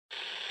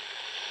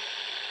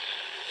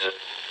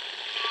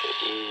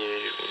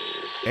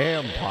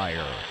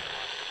Empire.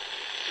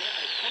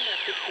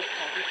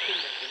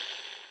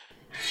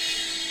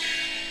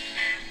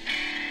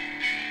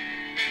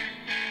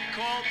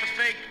 Called the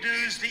fake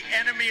news the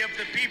enemy of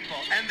the people,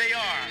 and they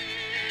are.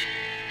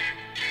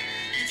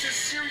 It's a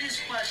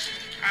serious question.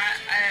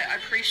 I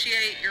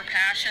appreciate your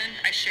passion.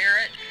 I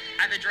share it.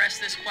 I've addressed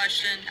this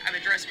question. I've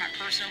addressed my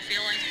personal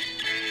feelings.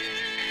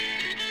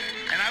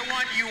 And I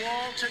want you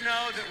all to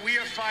know that we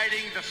are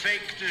fighting the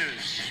fake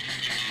news.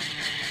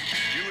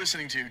 You're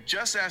listening to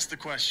Just Ask the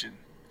Question,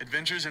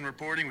 Adventures in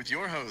Reporting with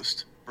your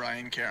host,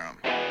 Brian Karam.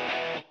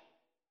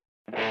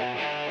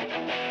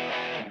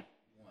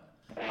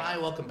 Hi,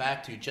 welcome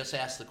back to Just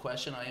Ask the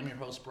Question. I am your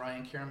host,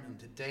 Brian Karam, and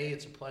today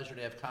it's a pleasure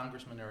to have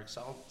Congressman Eric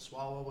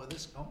Swalwell with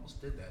us.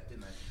 Almost did that,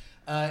 didn't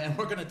I? And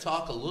we're going to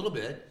talk a little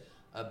bit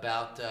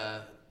about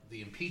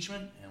the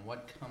impeachment and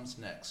what comes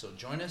next. So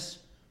join us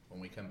when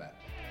we come back.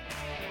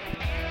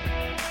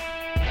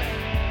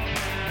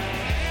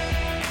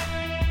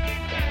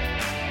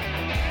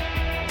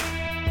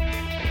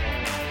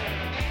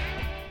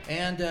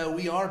 And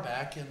we are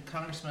back, and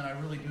Congressman, I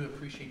really do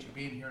appreciate you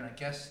being here. And I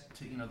guess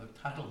the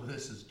title of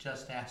this is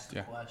Just Ask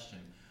the Question.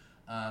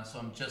 So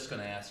I'm just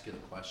going to ask you the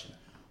question: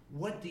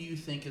 what do you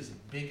think is the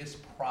biggest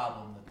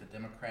problem that the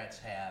Democrats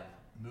have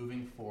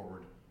moving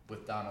forward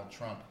with Donald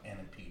Trump and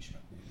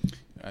impeachment?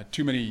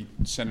 Too many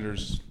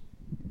senators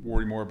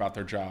worry more about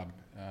their job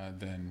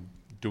than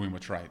doing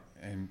what's right.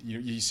 And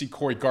you see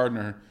Cory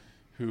Gardner,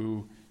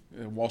 who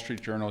Wall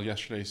Street Journal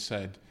yesterday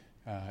said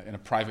in a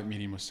private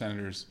meeting with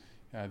senators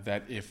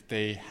that if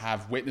they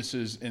have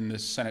witnesses in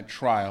this Senate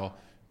trial,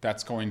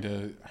 that's going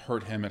to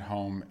hurt him at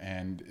home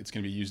and it's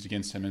going to be used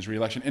against him in his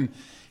reelection. And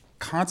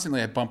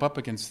constantly I bump up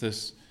against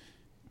this.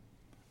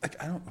 Like,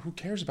 who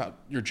cares about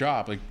your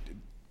job? Like,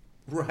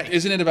 right?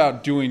 Isn't it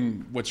about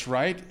doing what's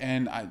right?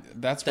 And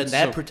does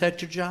that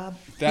protect your job?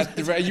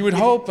 That you would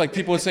hope. Like,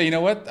 people would say, you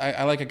know what?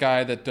 I like a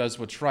guy that does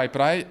what's right.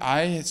 But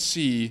I don't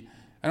see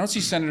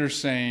senators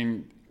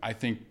saying, I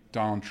think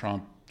Donald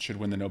Trump should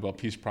win the Nobel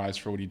Peace Prize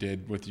for what he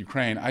did with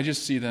Ukraine. I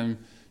just see them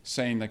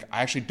saying, like,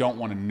 I actually don't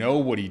want to know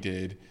what he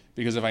did,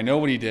 because if I know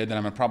what he did, then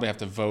I'm going to probably have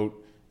to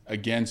vote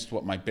against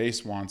what my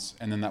base wants,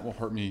 and then that will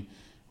hurt me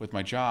with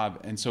my job.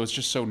 And so it's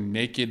just so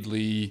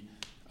nakedly,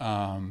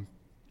 I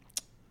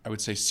would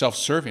say,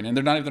 self-serving, and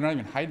they're not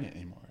even hiding it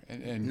anymore.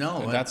 And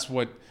that's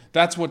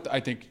what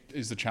I think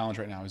is the challenge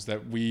right now, is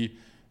that we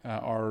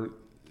are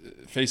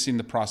facing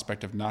the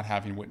prospect of not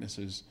having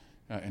witnesses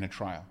in a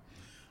trial.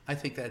 I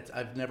think that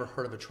I've never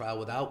heard of a trial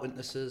without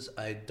witnesses.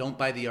 I don't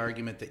buy the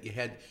argument that you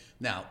had.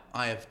 Now,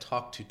 I have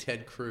talked to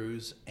Ted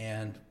Cruz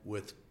and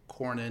with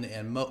Cornyn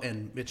and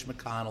Mitch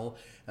McConnell,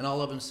 and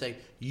all of them say,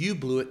 you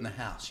blew it in the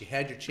House. You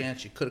had your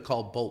chance. You could have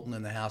called Bolton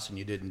in the House, and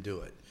you didn't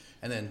do it.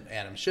 And then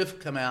Adam Schiff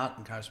come out,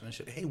 and Congressman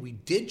said, hey, we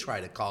did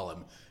try to call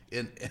him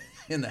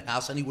in the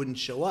House, and he wouldn't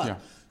show up. Yeah.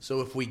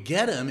 So if we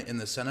get him in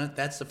the Senate,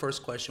 that's the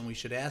first question we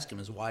should ask him,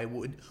 is why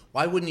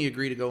wouldn't he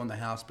agree to go in the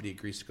House, but he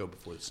agrees to go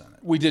before the Senate?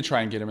 We did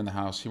try and get him in the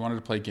House. He wanted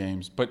to play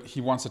games, but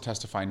he wants to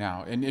testify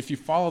now. And if you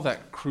follow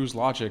that Cruz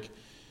logic,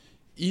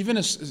 even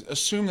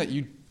assume that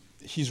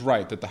he's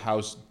right, that the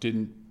House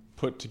didn't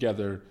put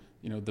together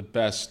the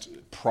best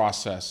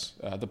process,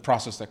 the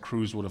process that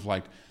Cruz would have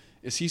liked.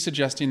 Is he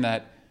suggesting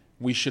that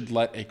we should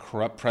let a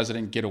corrupt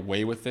president get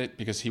away with it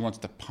because he wants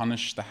to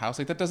punish the House?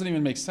 Like, that doesn't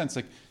even make sense.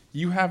 Like,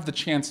 you have the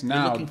chance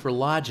now. You're looking for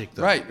logic,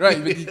 though. Right.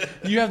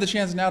 But you have the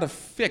chance now to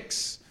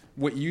fix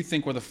what you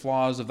think were the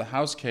flaws of the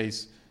House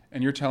case,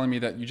 and you're telling me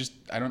that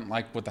I don't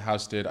like what the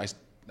House did. I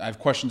have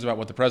questions about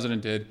what the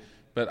president did,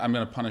 but I'm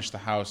going to punish the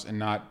House and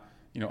not,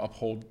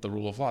 uphold the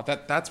rule of law.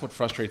 That's what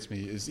frustrates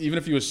me, is even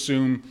if you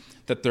assume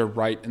that they're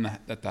right and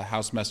that the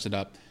House messed it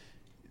up,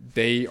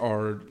 they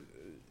are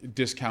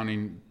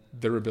discounting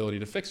their ability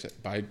to fix it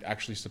by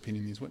actually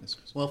subpoenaing these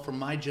witnesses. Well, from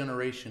my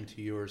generation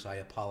to yours, I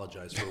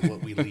apologize for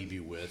what we leave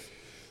you with.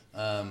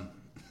 And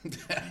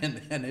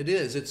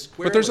it's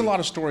squarely... But there's a lot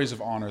of stories of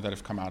honor that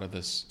have come out of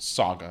this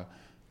saga,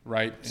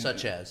 right?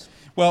 Such as?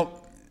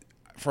 Well,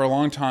 for a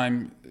long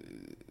time,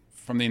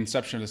 from the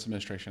inception of this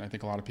administration, I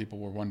think a lot of people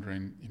were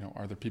wondering,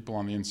 are there people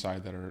on the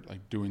inside that are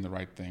like doing the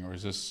right thing, or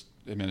is this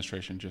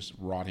administration just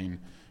rotting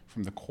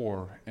from the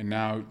core? And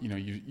now,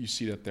 you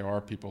see that there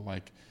are people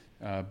like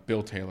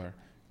Bill Taylor,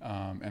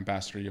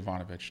 Ambassador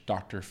Yovanovitch,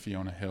 Dr.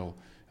 Fiona Hill.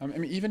 I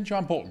mean, even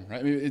John Bolton, right?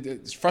 I mean,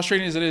 it's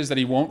frustrating as it is that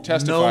he won't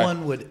testify. No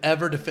one would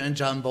ever defend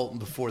John Bolton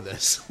before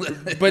this.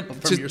 But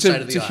from your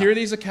side of the to aisle. Hear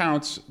these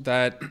accounts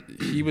that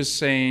he was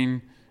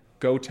saying,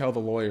 go tell the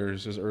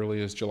lawyers as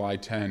early as July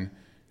 10,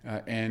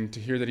 and to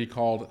hear that he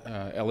called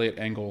Eliot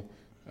Engel,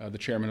 the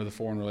chairman of the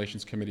Foreign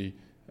Relations Committee,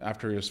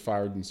 after he was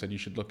fired and said, you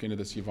should look into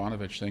this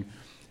Yovanovitch thing,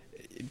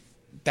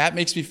 that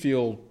makes me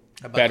feel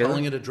better.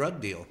 Calling it a drug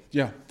deal.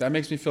 Yeah, that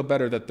makes me feel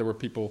better that there were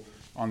people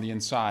on the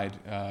inside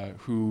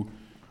who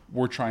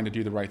were trying to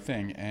do the right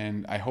thing.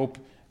 And I hope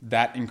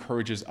that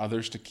encourages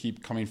others to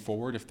keep coming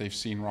forward if they've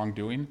seen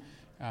wrongdoing,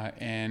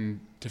 and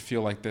to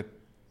feel like that,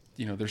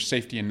 there's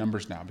safety in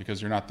numbers now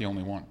because you're not the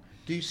only one.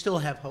 Do you still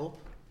have hope?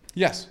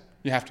 Yes,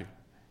 you have to.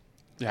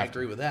 I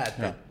agree with that.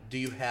 But do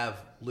you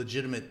have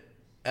legitimate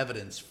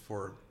evidence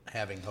for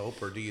having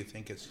hope, or do you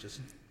think it's just?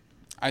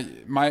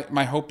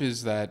 My hope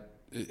is that,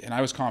 and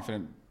I was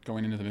confident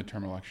going into the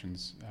midterm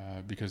elections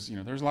because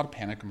there's a lot of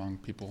panic among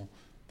people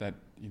that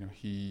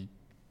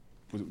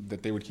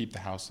that they would keep the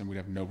House and we'd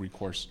have no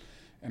recourse.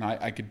 And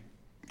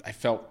I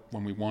felt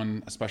when we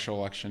won a special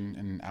election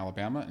in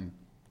Alabama in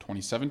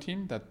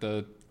 2017 that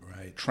the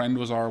trend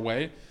was our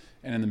way.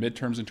 And in the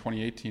midterms in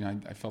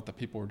 2018, I felt that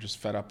people were just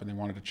fed up and they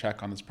wanted to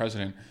check on this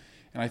president.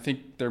 And I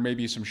think there may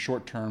be some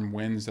short-term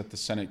wins that the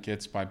Senate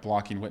gets by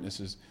blocking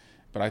witnesses,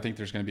 but I think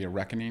there's going to be a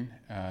reckoning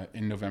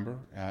in November,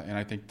 and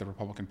I think the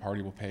Republican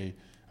Party will pay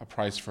a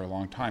price for a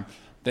long time.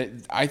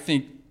 I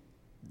think,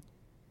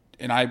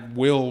 and I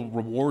will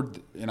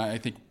reward, and I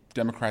think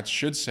Democrats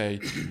should say,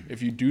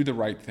 if you do the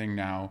right thing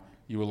now,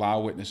 you allow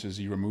witnesses,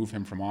 you remove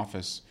him from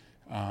office,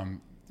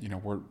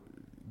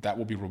 that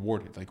will be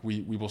rewarded. Like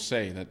we will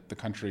say that the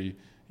country,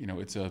 we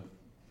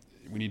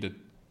need to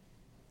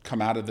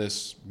come out of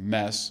this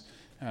mess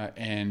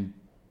and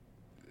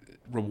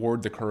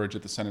reward the courage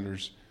that the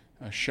senators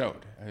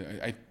showed.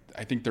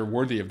 I think they're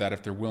worthy of that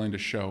if they're willing to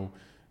show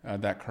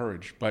that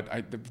courage. But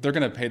they're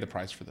going to pay the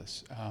price for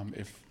this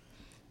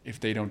if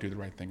they don't do the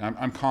right thing.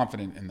 I'm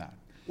confident in that.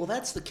 Well,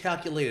 that's the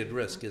calculated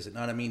risk, is it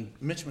not? I mean,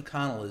 Mitch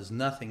McConnell is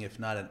nothing if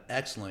not an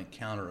excellent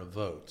counter of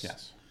votes.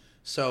 Yes.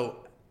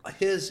 So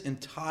his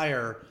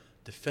entire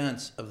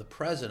defense of the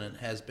president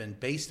has been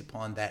based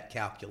upon that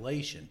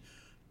calculation.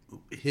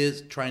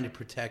 His trying to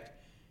protect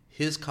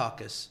his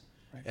caucus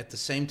at the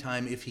same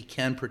time, if he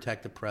can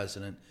protect the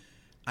president.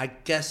 I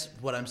guess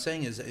what I'm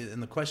saying is,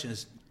 and the question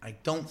is, I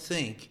don't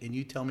think, and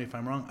you tell me if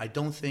I'm wrong, I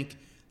don't think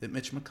that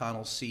Mitch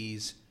McConnell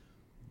sees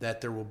that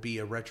there will be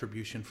a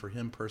retribution for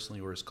him personally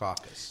or his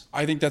caucus.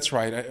 I think that's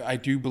right. I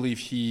do believe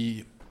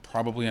he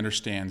probably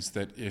understands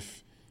that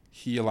if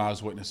he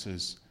allows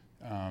witnesses,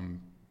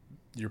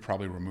 you're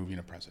probably removing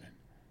a president.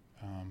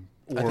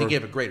 I think you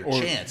have a greater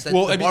chance. The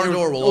barn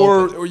door will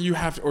open.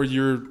 Or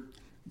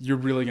you're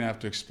really going to have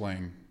to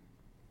explain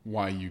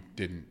why you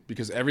didn't.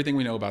 Because everything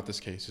we know about this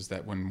case is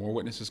that when more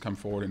witnesses come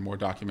forward and more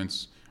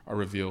documents are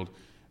revealed,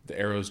 the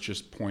arrows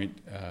just point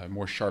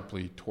more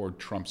sharply toward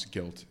Trump's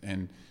guilt.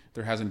 And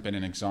there hasn't been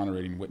an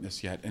exonerating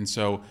witness yet. And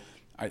so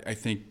I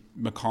think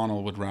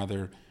McConnell would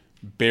rather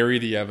bury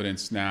the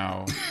evidence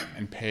now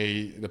and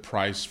pay the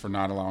price for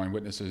not allowing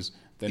witnesses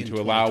than to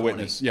allow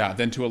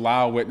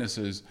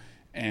witnesses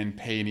and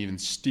pay an even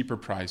steeper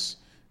price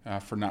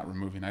for not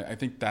removing. I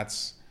think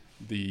that's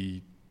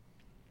the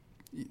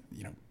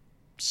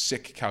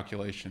sick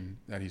calculation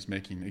that he's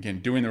making. Again,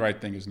 doing the right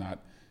thing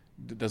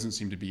doesn't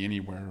seem to be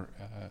anywhere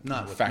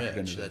not with factored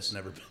Mitch. into That's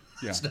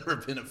this. never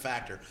been a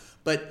factor.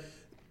 But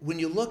when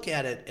you look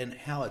at it and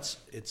how it's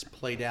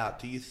played out,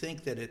 do you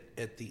think that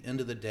at the end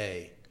of the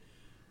day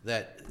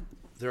that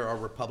there are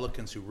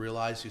Republicans who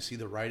see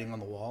the writing on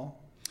the wall?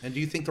 And do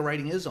you think the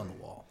writing is on the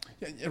wall?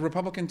 A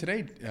Republican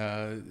today,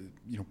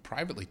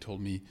 privately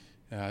told me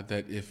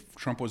that if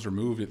Trump was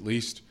removed, at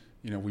least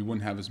we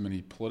wouldn't have as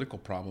many political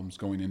problems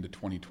going into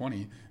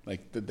 2020.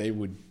 Like that, they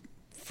would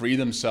free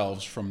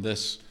themselves from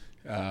this,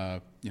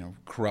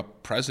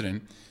 corrupt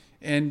president.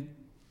 And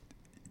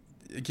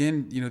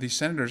again, these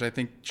senators, I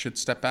think, should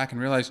step back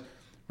and realize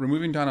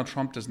removing Donald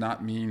Trump does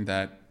not mean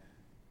that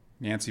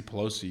Nancy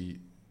Pelosi,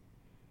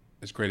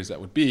 as great as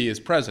that would be, is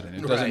president.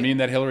 It doesn't mean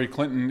that Hillary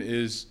Clinton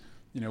is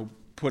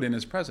put in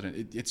as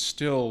president. It's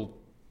still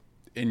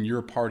in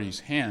your party's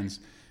hands.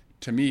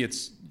 To me,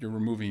 you're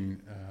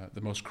removing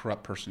the most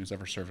corrupt person who's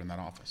ever served in that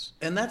office.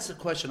 And that's the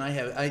question I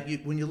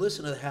have. When you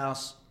listen to the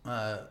House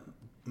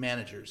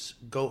managers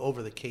go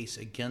over the case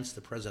against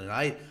the president,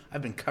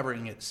 I've been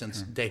covering it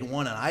since day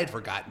one, and I had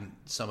forgotten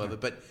some of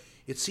it. But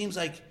it seems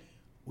like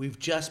we've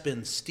just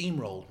been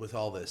steamrolled with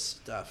all this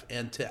stuff.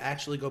 And to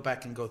actually go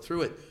back and go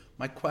through it,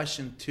 my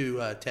question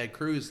to Ted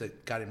Cruz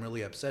that got him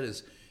really upset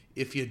is,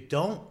 if you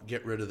don't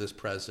get rid of this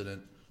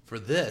president for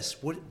this,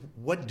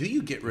 what do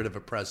you get rid of a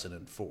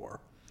president for?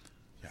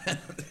 Yeah.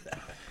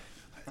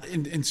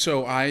 and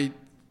so I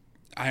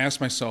asked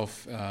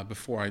myself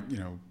before I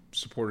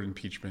supported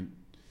impeachment,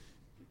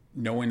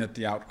 knowing that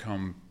the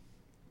outcome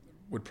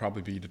would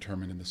probably be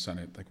determined in the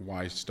Senate, like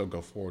why still go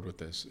forward with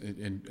this?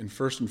 And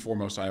first and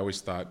foremost, I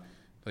always thought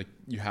like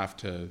you have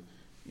to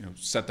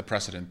set the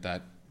precedent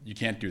that you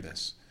can't do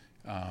this,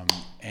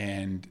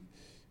 and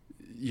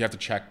you have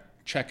to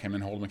check him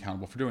and hold him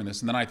accountable for doing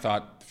this. And then I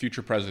thought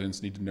future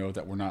presidents need to know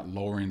that we're not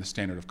lowering the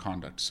standard of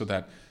conduct, so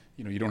that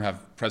you don't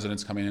have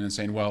presidents coming in and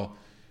saying, well,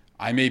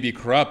 I may be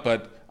corrupt,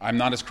 but I'm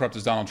not as corrupt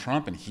as Donald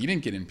Trump, and he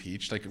didn't get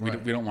impeached. Like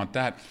we don't want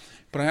that.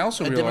 But I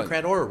also realized,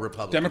 Democrat or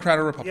Republican. Democrat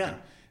or Republican.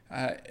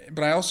 Yeah.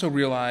 But I also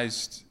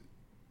realized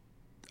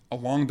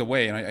along the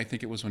way, and I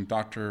think it was when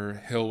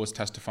Dr. Hill was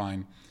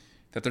testifying,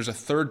 that there's a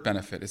third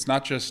benefit. It's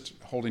not just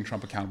holding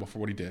Trump accountable for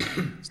what he did.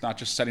 It's not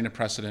just setting a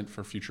precedent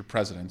for future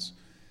presidents.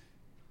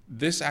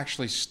 This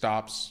actually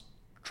stops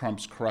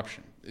Trump's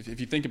corruption. If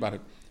you think about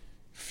it,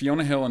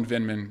 Fiona Hill and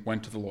Vindman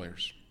went to the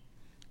lawyers.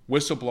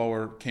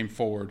 Whistleblower came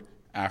forward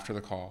after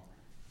the call.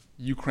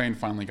 Ukraine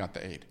finally got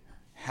the aid.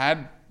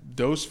 Had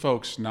those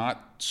folks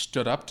not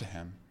stood up to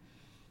him,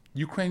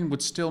 Ukraine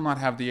would still not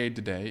have the aid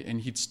today,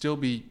 and he'd still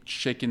be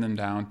shaking them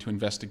down to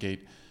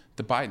investigate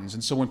the Bidens.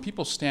 And so when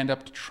people stand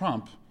up to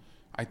Trump,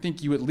 I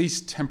think you at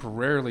least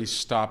temporarily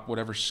stop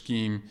whatever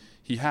scheme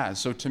he has.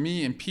 So to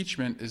me,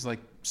 impeachment is like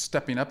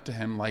stepping up to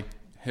him like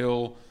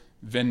Hill,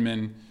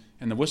 Vindman,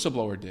 and the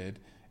whistleblower did.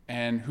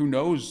 And who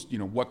knows,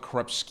 what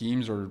corrupt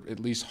schemes are at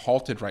least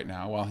halted right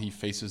now while he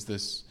faces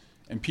this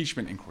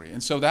impeachment inquiry.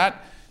 And so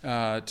that,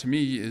 to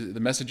me, the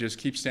message is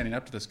keep standing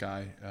up to this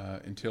guy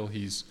until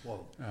he's,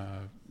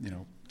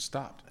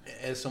 stopped.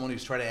 As someone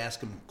who's tried to ask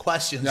him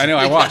questions. I know,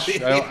 I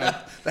watched.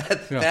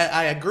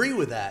 I agree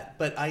with that.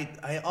 But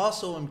I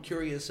also am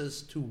curious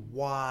as to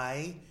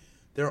why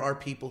there are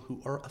people who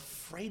are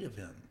afraid of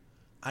him.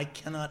 I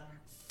cannot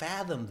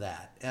fathom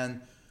that.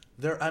 And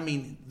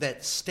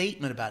that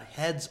statement about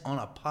heads on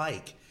a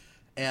pike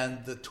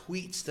and the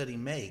tweets that he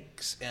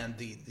makes and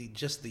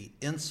the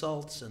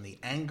insults and the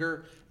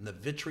anger and the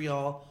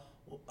vitriol,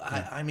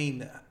 I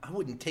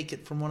wouldn't take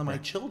it from one of my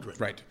children.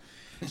 Right.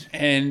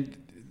 And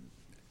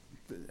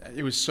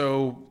it was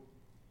so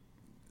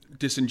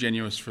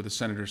disingenuous for the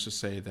senators to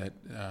say that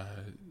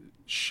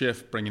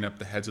Schiff bringing up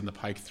the heads on the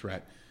pike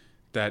threat,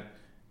 that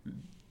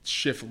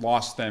Schiff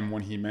lost them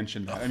when he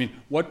mentioned that. I mean,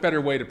 what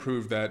better way to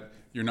prove that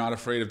you're not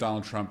afraid of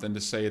Donald Trump than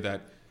to say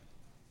that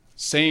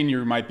saying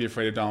you might be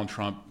afraid of Donald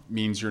Trump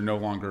means you're no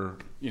longer,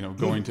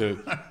 going to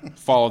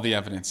follow the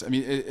evidence. I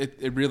mean,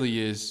 it really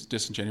is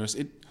disingenuous.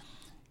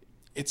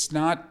 It's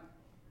not.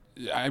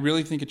 I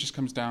really think it just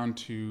comes down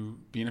to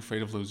being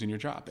afraid of losing your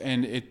job.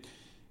 And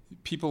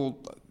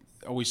people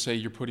always say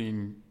you're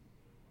putting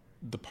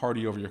the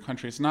party over your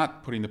country. It's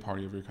not putting the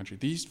party over your country.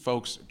 These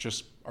folks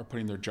just are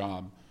putting their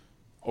job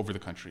over the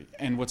country.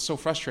 And what's so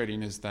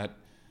frustrating is that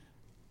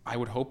I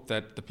would hope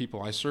that the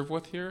people I serve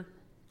with here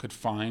could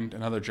find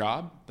another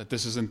job, that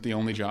this isn't the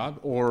only job,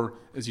 or,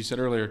 as you said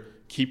earlier,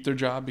 keep their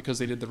job because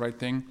they did the right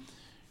thing.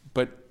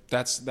 But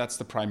that's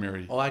the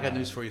primary. Well, I got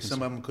news for you.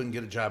 Some of them couldn't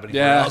get a job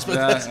anywhere else.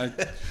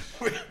 But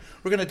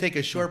we're going to take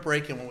a short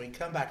break, and when we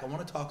come back, I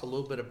want to talk a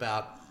little bit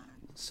about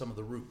some of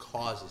the root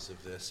causes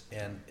of this.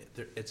 And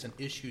it's an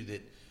issue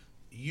that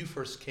you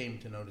first came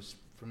to notice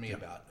from me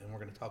about, and we're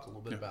going to talk a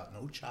little bit about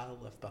No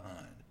Child Left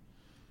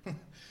Behind.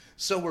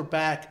 So we're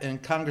back,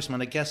 and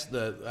Congressman, I guess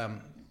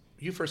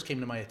you first came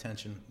to my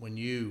attention when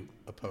you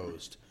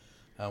opposed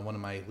one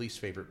of my least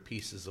favorite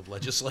pieces of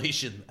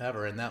legislation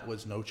ever, and that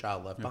was No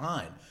Child Left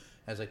Behind.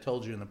 As I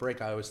told you in the break,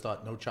 I always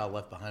thought No Child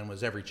Left Behind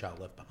was Every Child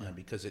Left Behind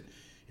because it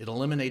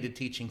eliminated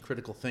teaching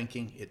critical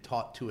thinking. It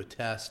taught to a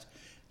test.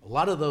 A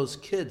lot of those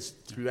kids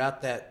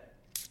throughout that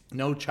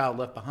No Child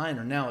Left Behind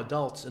are now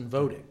adults and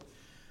voting.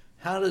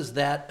 How does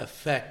that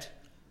affect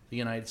the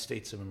United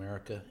States of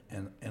America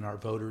and our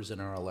voters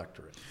and our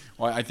electorate?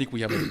 Well, I think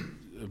we have a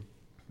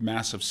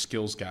massive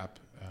skills gap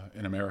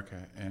in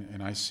America,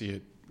 and I see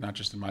it not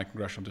just in my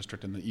congressional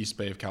district in the East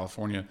Bay of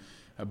California,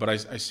 but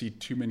I see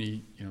too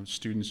many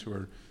students who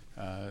are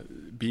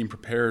being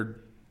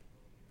prepared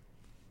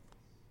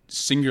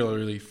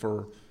singularly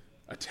for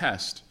a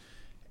test,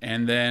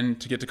 and then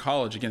to get to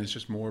college, again, it's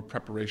just more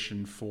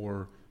preparation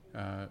for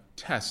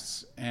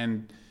tests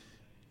and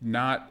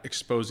not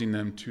exposing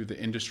them to the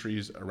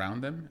industries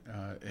around them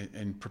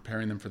and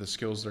preparing them for the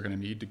skills they're going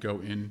to need to go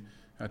in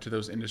to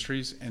those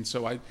industries. And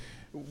so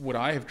what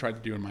I have tried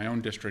to do in my own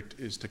district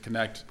is to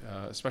connect,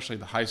 especially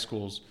the high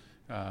schools,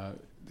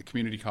 the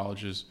community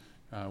colleges,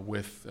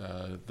 with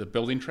the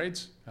building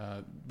trades,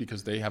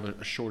 because they have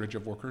a shortage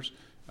of workers,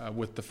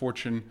 with the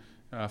Fortune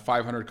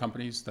 500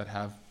 companies that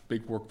have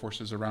big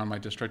workforces around my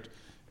district,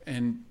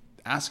 and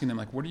asking them,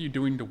 what are you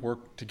doing to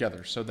work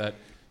together so that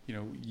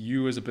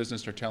you as a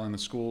business are telling the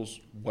schools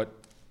what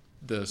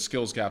the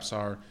skills gaps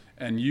are,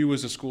 and you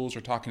as the schools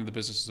are talking to the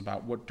businesses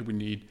about what do we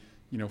need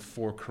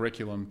for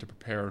curriculum to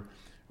prepare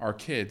our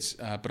kids.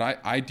 But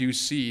I do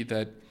see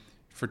that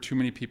for too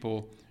many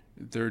people,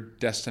 their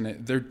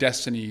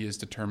destiny is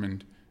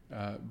determined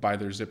by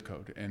their zip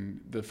code, and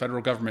the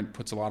federal government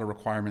puts a lot of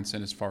requirements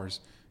in as far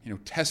as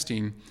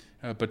testing,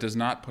 but does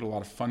not put a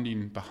lot of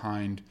funding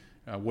behind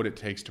what it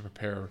takes to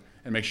prepare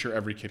and make sure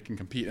every kid can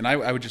compete. And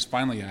I would just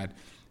finally add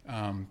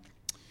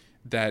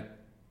that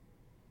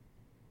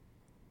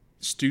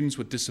students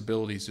with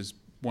disabilities is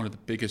one of the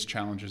biggest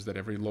challenges that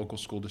every local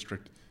school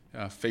district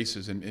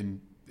faces.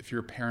 And if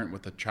you're a parent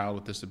with a child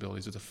with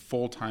disabilities, it's a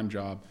full-time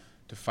job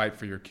to fight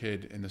for your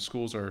kid, and the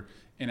schools are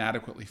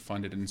inadequately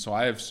funded. And so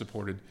I have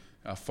supported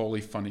fully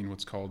funding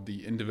what's called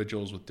the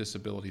Individuals with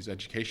Disabilities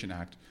Education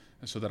Act,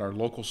 so that our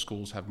local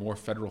schools have more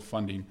federal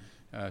funding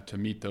to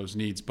meet those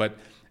needs. But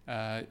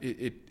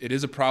it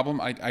is a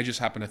problem. I just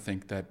happen to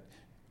think that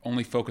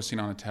only focusing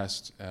on a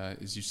test,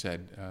 as you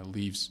said,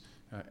 leaves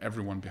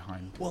everyone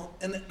behind. Well,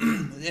 and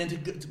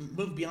to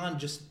move beyond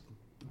just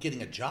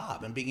getting a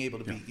job and being able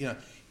to be,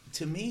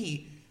 to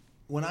me,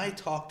 when I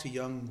talk to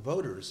young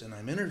voters and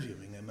I'm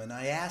interviewing them and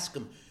I ask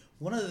them,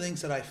 one of the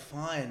things that I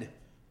find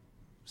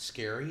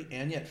scary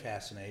and yet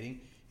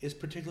fascinating is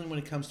particularly when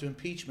it comes to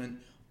impeachment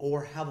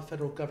or how the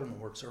federal government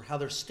works or how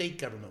their state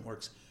government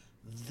works.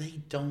 they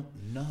don't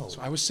know.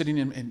 So I was sitting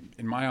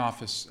in my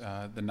office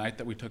the night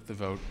that we took the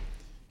vote,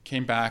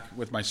 came back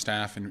with my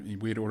staff,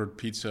 and we had ordered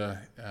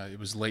pizza. It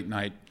was late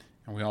night,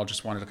 and we all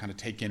just wanted to kind of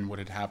take in what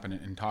had happened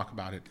and talk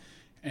about it.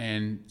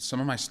 And some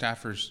of my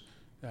staffers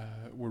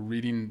were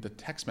reading the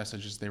text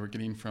messages they were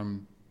getting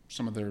from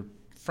some of their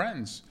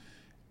friends.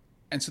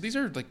 And so these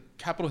are like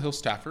Capitol Hill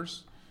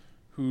staffers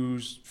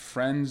whose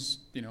friends,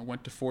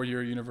 went to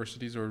 4-year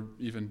universities or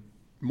even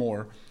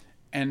more.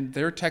 And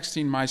they're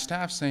texting my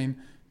staff saying,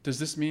 does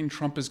this mean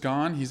Trump is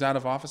gone? He's out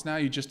of office now?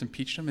 You just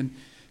impeached him? And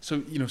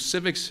so,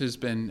 civics has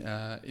been,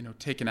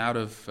 taken out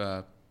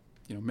of,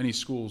 many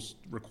schools'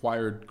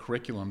 required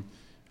curriculum.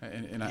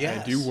 And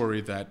Yes. I do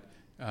worry that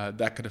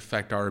that could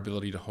affect our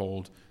ability to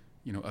hold,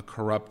 a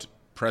corrupt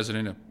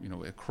president,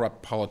 a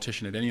corrupt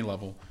politician at any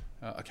level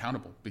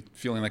accountable,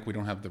 feeling like we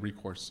don't have the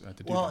recourse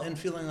to do Well, that. and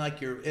feeling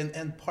like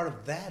and part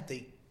of that,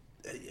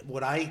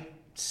 what I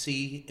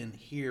see and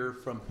hear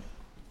from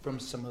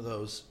some of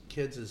those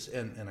kids is,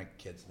 and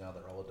kids now,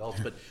 they're all adults,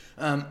 but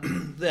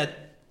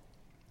that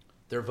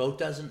their vote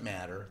doesn't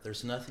matter.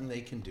 There's nothing they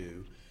can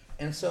do,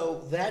 and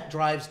so that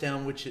drives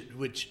down,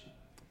 which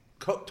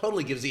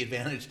totally gives the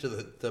advantage to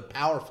the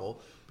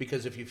powerful,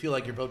 because if you feel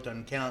like your vote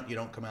doesn't count, you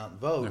don't come out and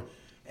vote. No.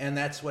 And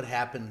that's what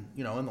happened,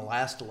 in the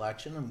last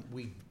election, and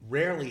we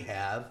rarely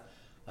have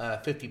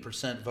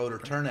 50% voter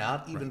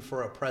turnout, even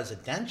for a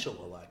presidential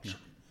election.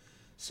 Yeah.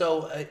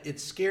 So it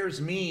scares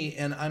me,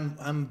 and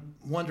I'm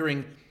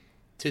wondering,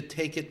 to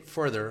take it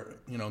further.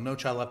 No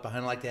Child Left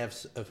Behind. I like to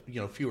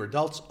have fewer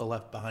adults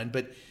left behind.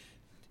 But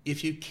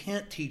if you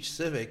can't teach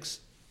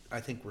civics,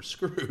 I think we're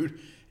screwed.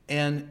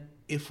 And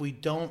if we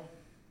don't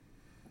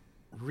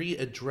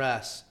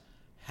readdress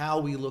how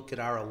we look at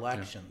our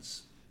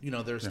elections.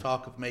 There's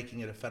talk of making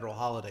it a federal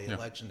holiday,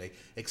 election day,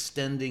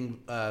 extending,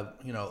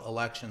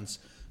 elections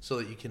so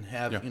that you can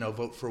have,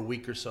 vote for a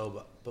week or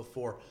so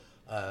before,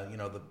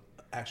 the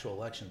actual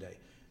election day.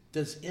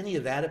 Does any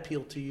of that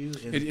appeal to you?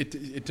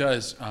 It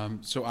does.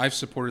 So I've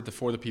supported the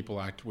For the People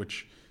Act,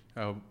 which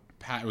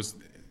it was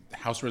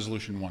House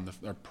Resolution 1,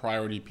 the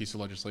priority piece of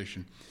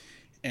legislation.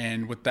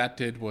 And what that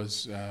did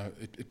was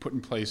it put in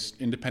place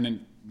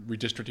independent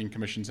redistricting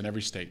commissions in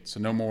every state.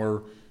 So no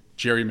more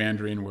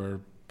gerrymandering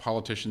where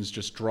politicians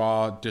just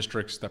draw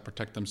districts that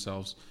protect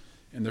themselves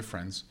and their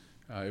friends.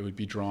 It would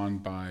be drawn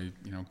by,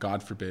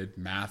 God forbid,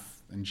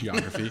 math and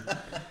geography.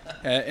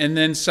 And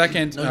then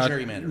second, No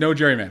gerrymandering. No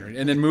gerrymandering.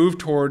 And then move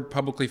toward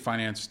publicly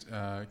financed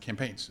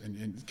campaigns.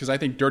 Because I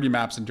think dirty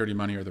maps and dirty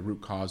money are the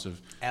root cause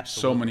of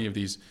so many of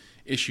these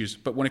issues.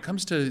 But when it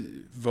comes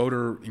to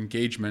voter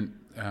engagement,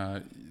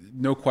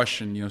 no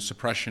question,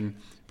 suppression,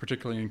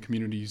 particularly in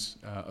communities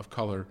of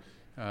color,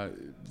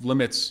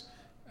 limits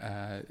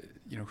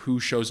who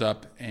shows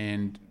up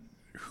and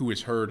who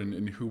is heard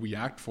and who we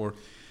act for.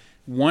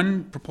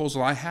 One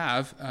proposal I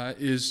have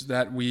is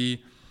that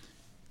we,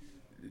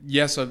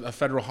 yes, a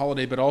federal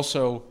holiday, but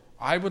also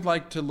I would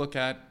like to look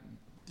at,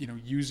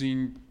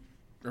 using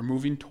or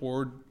moving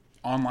toward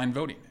online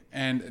voting.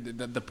 And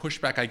the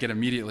pushback I get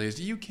immediately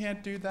is, you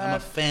can't do that. I'm a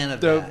fan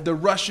of that. The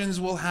Russians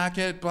will hack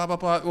it, blah, blah,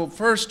 blah. Well,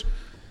 first,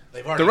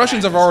 The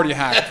Russians have already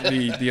hacked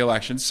the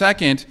election.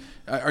 Second,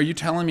 are you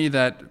telling me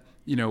that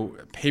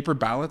paper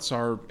ballots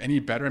are any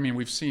better? I mean,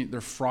 we've seen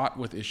they're fraught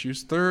with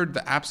issues. Third,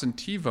 the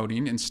absentee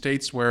voting in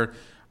states where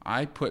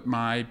I put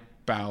my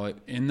ballot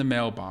in the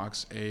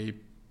mailbox, a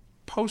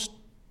postal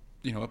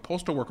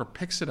worker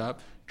picks it up,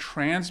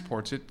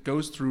 transports it,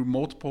 goes through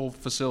multiple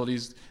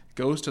facilities,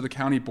 goes to the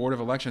county board of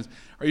elections.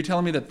 Are you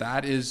telling me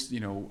that is,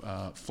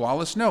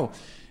 flawless? No.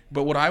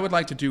 But what I would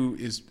like to do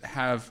is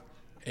have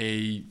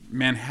a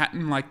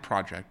Manhattan-like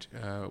project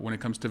when it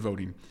comes to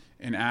voting,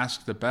 and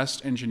ask the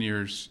best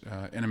engineers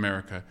in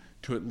America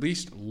to at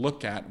least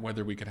look at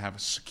whether we could have a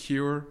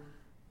secure,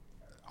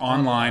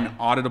 online,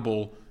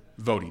 auditable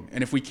voting.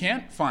 And if we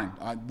can't, fine,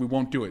 we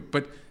won't do it.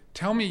 But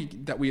tell me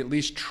that we at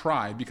least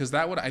try, because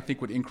that I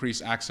think would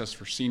increase access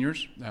for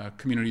seniors,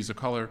 communities of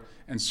color,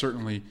 and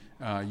certainly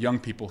young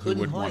people who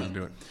would want to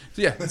do it.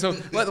 So, yeah, so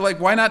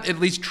why not at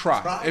least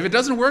try? If it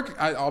doesn't work,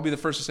 I'll be the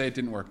first to say it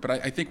didn't work. But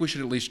I think we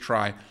should at least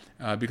try,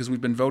 because we've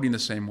been voting the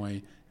same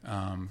way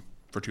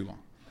for too long.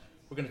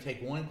 We're going to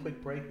take one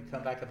quick break and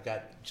come back. I've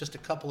got just a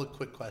couple of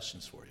quick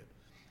questions for you.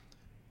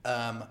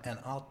 And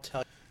I'll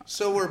tell you.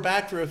 So we're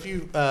back for a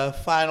few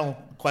final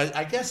questions.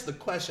 I guess the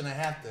question I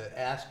have to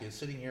ask you,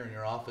 sitting here in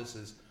your office,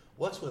 is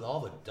what's with all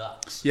the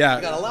ducks? Yeah.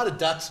 You got a lot of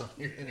ducks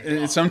in your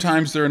office.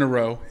 Sometimes they're in a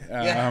row.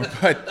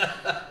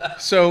 But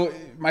so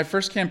my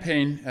first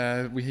campaign,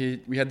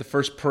 we had the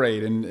first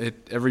parade, and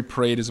every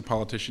parade as a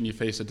politician, you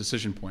face a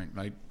decision point.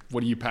 Like,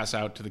 what do you pass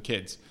out to the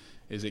kids?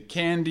 Is it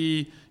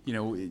candy?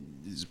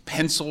 Is it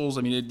pencils?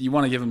 I mean, you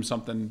want to give them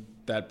something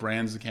that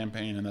brands the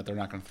campaign and that they're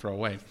not going to throw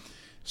away.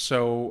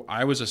 So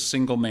I was a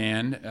single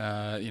man,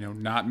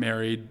 not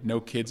married, no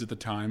kids at the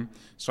time.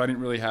 So I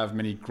didn't really have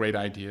many great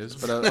ideas.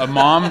 But a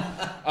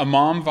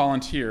mom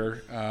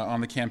volunteer on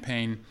the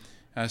campaign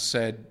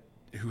said,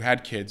 who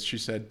had kids, she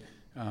said,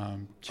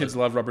 kids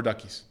love rubber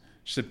duckies.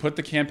 She said, put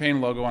the campaign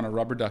logo on a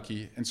rubber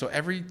ducky. And so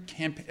every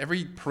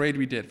parade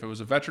we did, if it was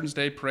a Veterans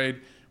Day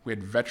parade, we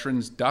had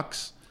veterans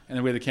ducks, and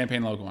then we had the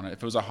campaign logo on it.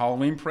 If it was a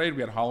Halloween parade,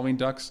 we had Halloween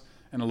ducks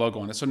and a logo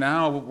on it. So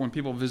now when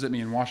people visit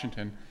me in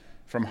Washington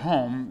from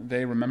home,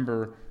 they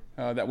remember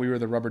that we were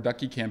the rubber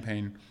ducky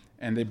campaign,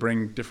 and they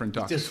bring different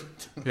ducks.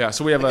 Yeah,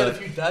 so we have I got a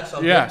few ducks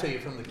I'll give to you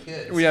from the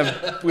kids. We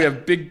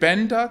have Big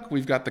Ben duck.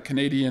 We've got the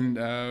Canadian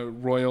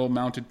Royal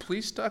Mounted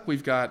Police duck.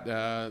 We've got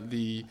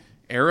the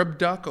Arab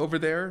duck over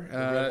there. The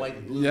red, white,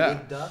 and blue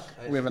big duck.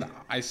 We have an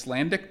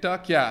Icelandic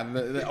duck. Yeah,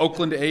 the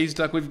Oakland A's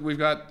duck. We've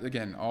got,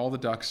 again, all the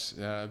ducks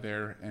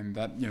there, and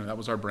that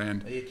was our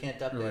brand. You can't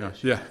duck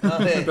that. Yeah,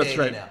 that's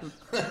right.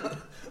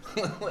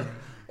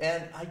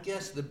 And I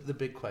guess the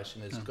big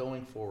question is,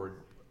 going forward,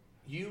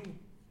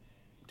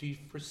 do you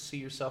foresee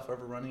yourself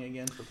ever running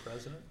again for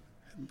president?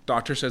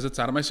 Doctor says it's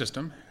out of my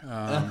system,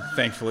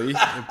 thankfully.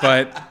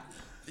 But,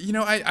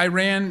 I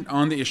ran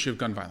on the issue of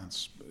gun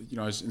violence.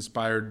 I was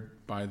inspired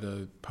by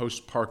the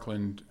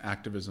post-Parkland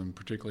activism,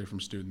 particularly from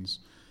students,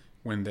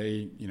 when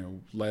they,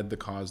 led the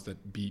cause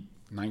that beat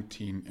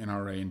 19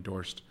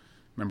 NRA-endorsed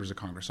members of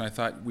Congress. And I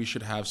thought we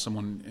should have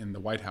someone in the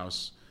White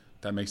House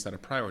that makes that a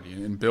priority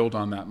and build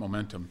on that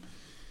momentum.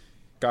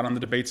 Got on the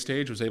debate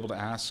stage, was able to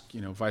ask,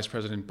 Vice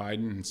President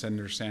Biden and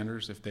Senator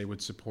Sanders if they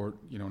would support,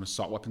 an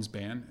assault weapons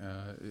ban,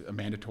 a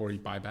mandatory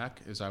buyback,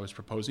 as I was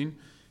proposing,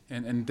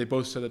 and they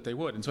both said that they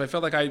would. And so I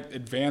felt like I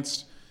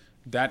advanced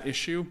that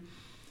issue.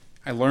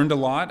 I learned a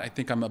lot. I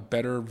think I'm a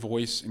better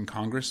voice in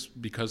Congress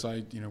because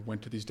I,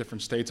 went to these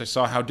different states. I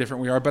saw how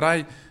different we are.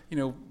 But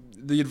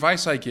the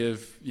advice I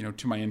give,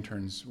 to my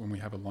interns when we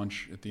have a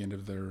lunch at the end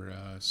of their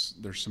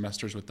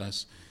semesters with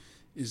us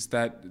is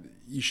that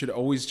you should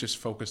always just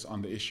focus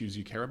on the issues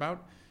you care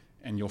about,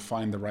 and you'll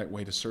find the right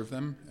way to serve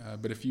them.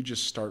 But if you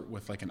just start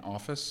with like an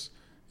office,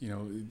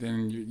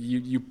 then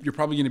you're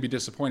probably going to be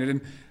disappointed.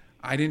 And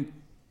I didn't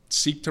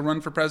seek to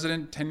run for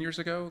president 10 years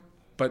ago,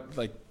 but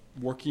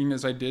working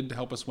as I did to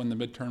help us win the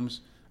midterms,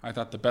 I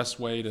thought the best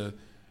way to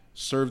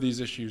serve these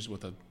issues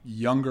with a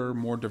younger,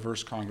 more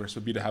diverse Congress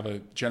would be to have a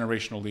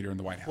generational leader in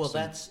the White House.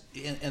 Well,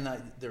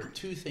 there are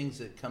two things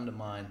that come to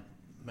mind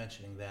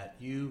mentioning that.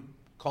 You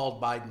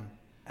called Biden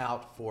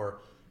out for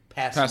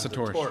passing the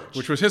torch,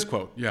 which was his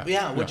quote.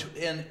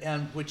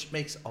 Which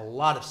makes a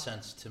lot of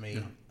sense to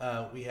me.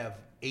 Yeah. We have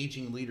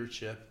aging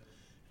leadership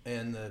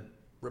in the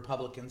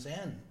Republicans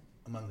and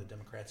among the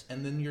Democrats,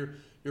 and then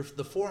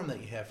the forum that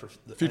you have for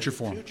the Future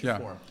Forum.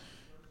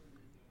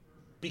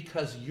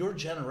 Because your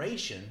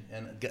generation,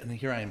 and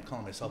here I am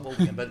calling myself old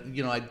again, but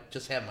I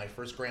just had my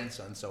first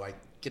grandson, so I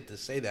get to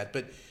say that.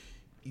 But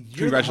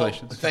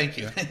congratulations! Thank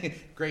you,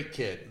 great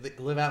kid. They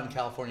live out in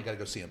California. Got to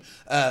go see him.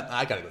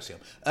 I got to go see him.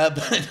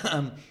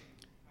 But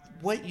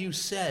what you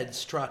said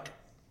struck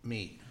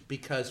me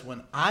because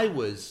when I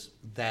was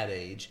that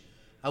age,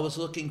 I was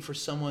looking for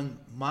someone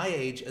my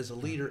age as a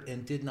leader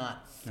and did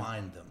not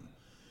find them.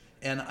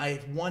 And I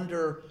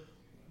wonder,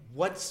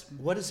 what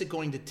is it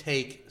going to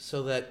take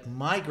so that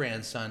my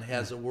grandson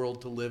has a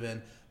world to live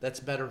in that's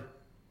better,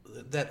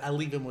 that I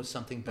leave him with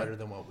something better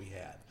than what we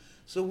had.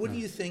 So what do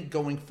you think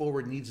going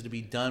forward needs to be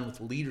done with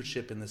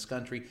leadership in this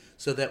country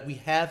so that we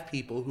have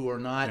people who are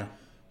not,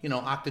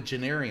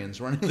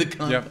 octogenarians running the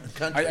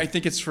country? I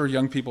think it's for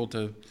young people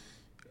to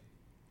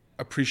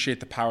appreciate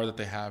the power that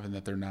they have and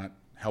that they're not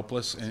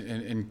helpless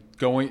and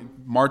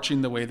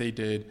marching the way they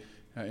did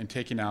and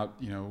taking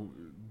out,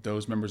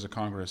 those members of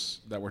Congress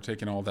that were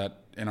taking all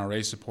that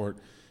NRA support.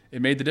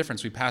 It made the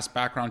difference. We passed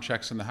background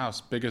checks in the House,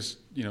 biggest,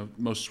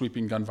 most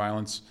sweeping gun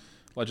violence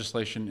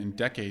legislation in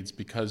decades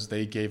because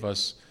they gave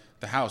us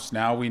the House.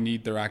 Now we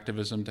need their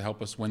activism to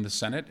help us win the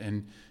Senate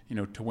and,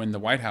 to win the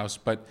White House.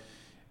 But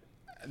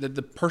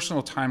the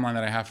personal timeline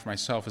that I have for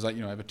myself is that,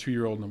 I have a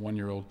 2-year-old and a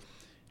 1-year-old,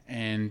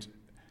 and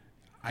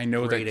I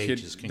know Great that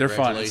ages. kids, they're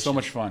fun. It's so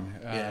much fun.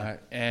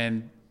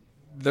 And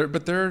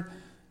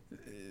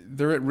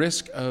they're at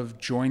risk of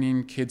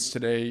joining kids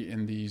today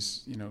in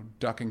these,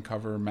 duck and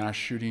cover mass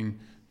shooting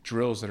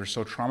drills that are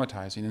so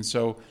traumatizing. And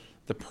so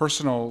the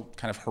personal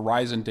kind of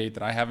horizon date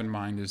that I have in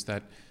mind is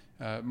that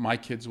my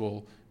kids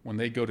will, when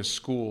they go to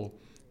school,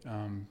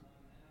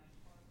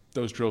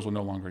 those drills will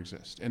no longer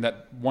exist. And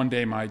that one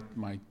day my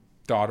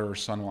daughter or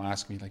son will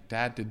ask me,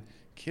 Dad, did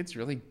kids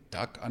really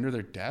duck under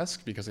their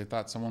desk because they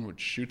thought someone would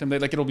shoot them?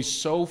 It'll be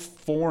so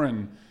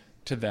foreign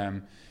to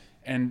them.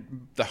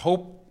 And that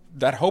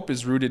hope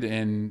is rooted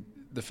in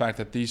the fact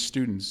that these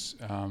students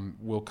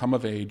will come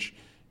of age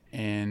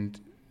and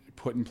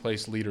put in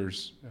place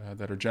leaders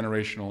that are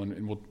generational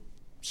and will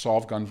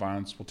solve gun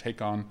violence, will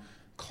take on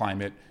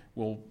climate,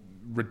 will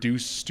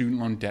reduce student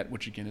loan debt,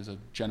 which again is a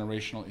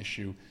generational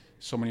issue.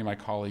 So many of my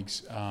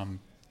colleagues,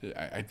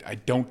 I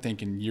don't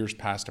think in years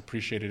past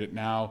appreciated it.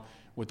 Now,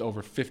 with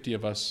over 50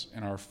 of us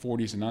in our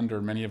 40s and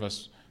under, many of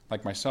us,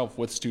 like myself,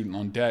 with student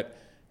loan debt,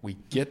 we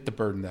get the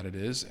burden that it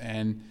is,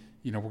 and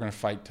we're going to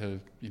fight to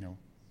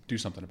do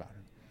something about it.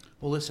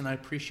 Well, listen, I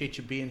appreciate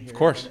you being here. Of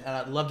course. And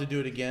I'd love to do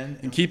it again.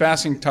 And keep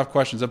asking tough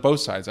questions at both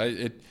sides.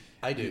 I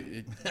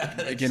do.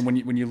 Again,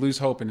 when you lose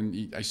hope,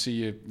 and I see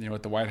you,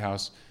 at the White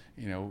House,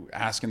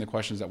 asking the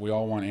questions that we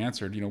all want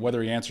answered.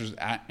 Whether he answers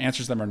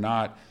them or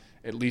not,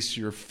 at least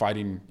you're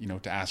fighting,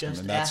 to ask them,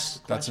 and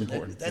that's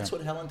important. That's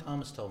what Helen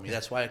Thomas told me.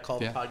 That's why I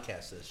called the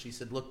podcast this. She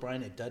said, "Look,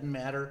 Brian, it doesn't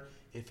matter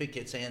if it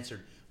gets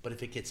answered, but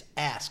if it gets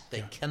asked,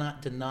 they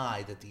cannot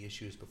deny that the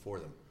issue is before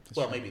them."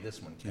 Maybe this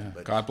one can. Yeah.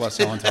 But God bless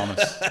Helen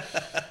Thomas.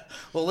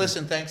 Well,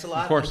 listen, thanks a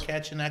lot. Of course. We'll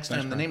catch you next time.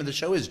 Thanks, The name of the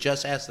show is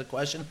Just Ask the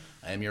Question.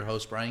 I am your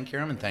host, Brian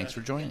Karam, and thanks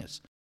for joining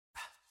us.